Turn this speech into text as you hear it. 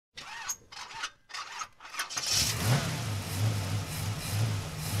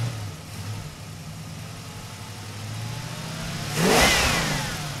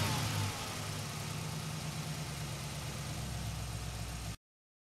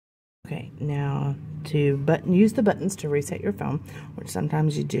now to use the buttons to reset your phone, which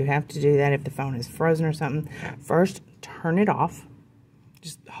sometimes you do have to do that if the phone is frozen or something. First, turn it off.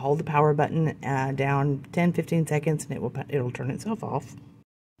 Just hold the power button down 10-15 seconds and it'll turn itself off.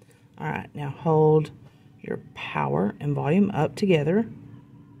 Alright, now hold your power and volume up together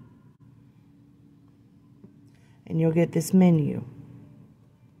and you'll get this menu.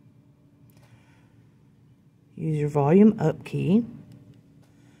 Use your volume up key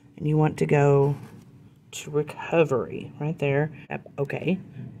and you want to go to recovery right there. Tap OK.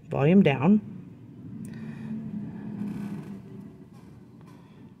 Volume down.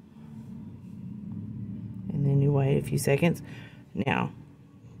 And then you wait a few seconds. Now,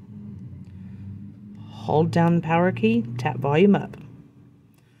 hold down the power key, tap volume up.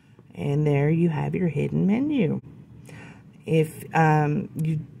 And there you have your hidden menu. If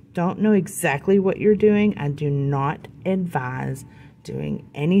you don't know exactly what you're doing, I do not advise doing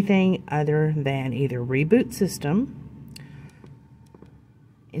anything other than either reboot system,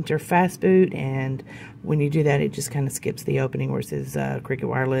 enter fast boot, and when you do that it just kind of skips the opening where it says Cricket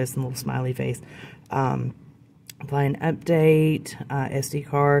Wireless and a little smiley face. Apply an update, SD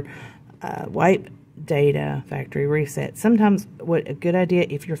card, wipe data, factory reset. Sometimes what a good idea,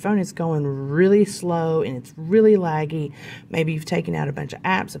 if your phone is going really slow and it's really laggy, maybe you've taken out a bunch of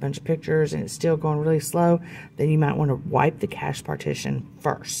apps, a bunch of pictures, and it's still going really slow, then you might want to wipe the cache partition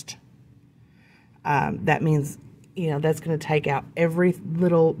first. That means, you know, that's going to take out every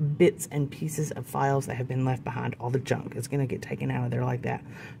little bits and pieces of files that have been left behind. All the junk is going to get taken out of there like that.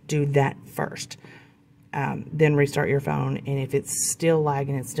 Do that first. Then restart your phone, and if it's still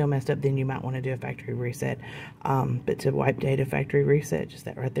lagging, it's still messed up, then you might want to do a factory reset. But to wipe data, factory reset, just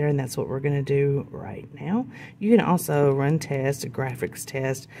that right there, and that's what we're going to do right now. You can also run tests, a graphics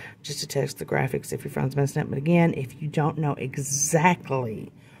test, just to test the graphics if your phone's messed up. But again, if you don't know exactly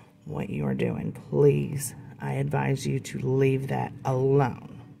what you are doing, please, I advise you to leave that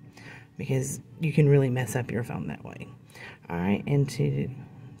alone, because you can really mess up your phone that way. Alright, and to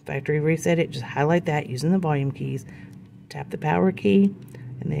factory reset it, just highlight that using the volume keys, tap the power key,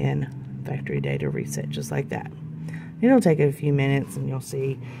 and then factory data reset, just like that. It'll take a few minutes and you'll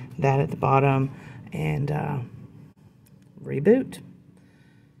see that at the bottom, and reboot,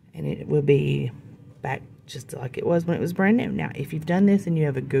 and it will be back just like it was when it was brand new. Now, if you've done this and you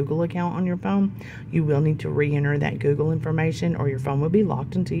have a Google account on your phone, you will need to re-enter that Google information, or your phone will be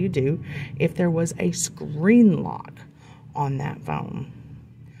locked until you do. If there was a screen lock on that phone,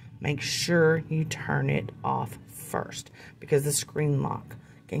 make sure you turn it off first, because the screen lock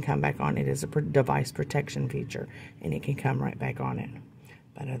can come back on. It is a device protection feature, and it can come right back on it.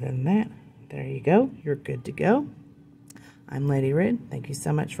 But other than that, there you go. You're good to go. I'm Lady Red. Thank you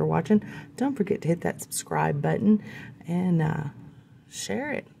so much for watching. Don't forget to hit that subscribe button and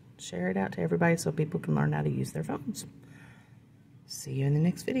share it. Share it out to everybody so people can learn how to use their phones. See you in the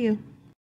next video.